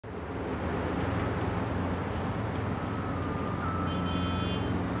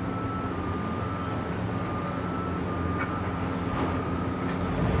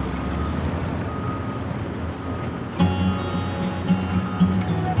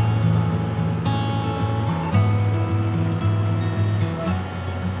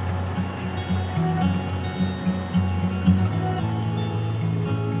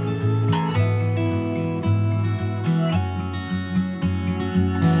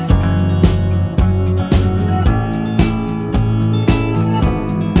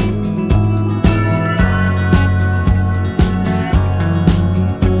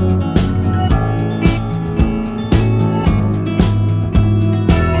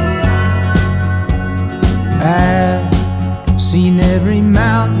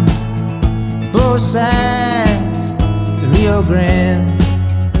Rio Grande.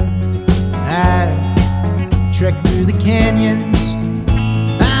 I trek through the canyons.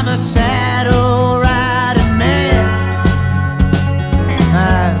 I'm a saddle riding man.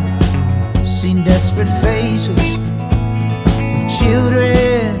 I've seen desperate faces of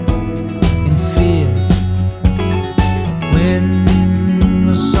children in fear. When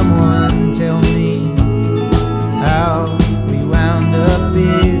will someone tell me how we wound up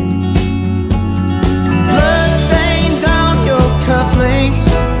here? Blood stains on your cufflinks.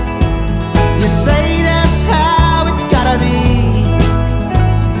 You say that's how it's gotta be.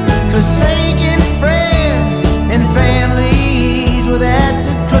 Forsaken friends and families, well that's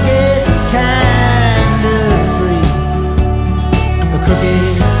a crooked kind of free. A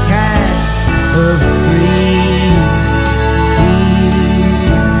crooked kind of free.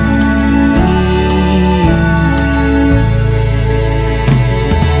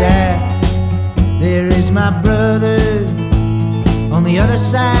 There is my brother on the other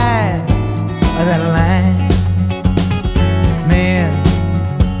side of that line. Man,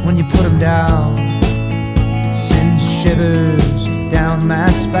 when you put him down, it sends shivers down my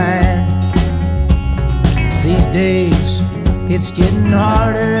spine. These days, it's getting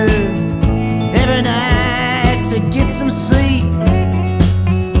harder every night to get some sleep.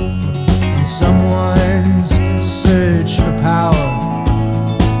 And someone's search for power,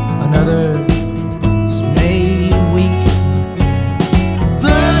 another's made weak.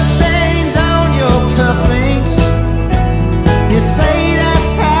 Blood stains on your cufflinks. You say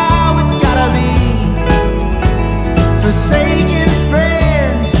that's how it's gotta be. Forsaken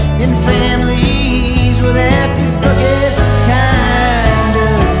friends and families, well that's a crooked kind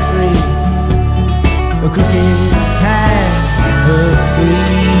of free. A crooked kind of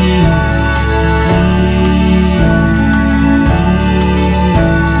free.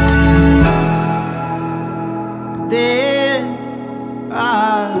 But there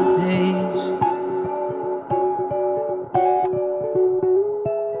are days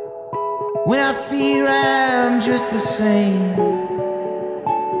when I fear I'm just the same.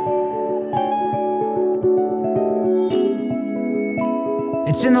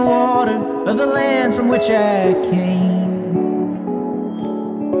 It's in the water of the land from which I came.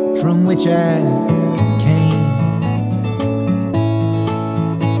 From which I came.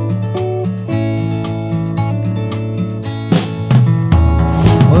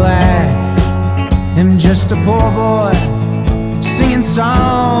 Well, I am just a poor boy singing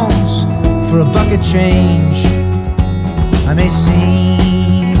songs for a bucket change. I may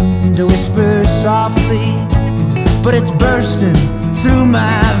seem to whisper softly, but it's bursting through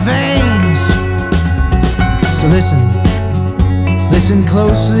my veins. So listen, listen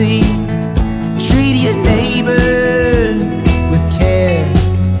closely. Treat your neighbor with care.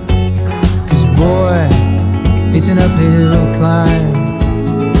 'Cause boy, it's an uphill climb,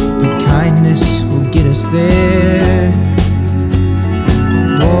 but kindness will get us there.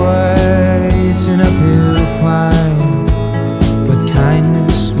 Boy, it's an uphill climb, but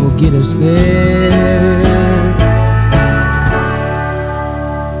kindness will get us there.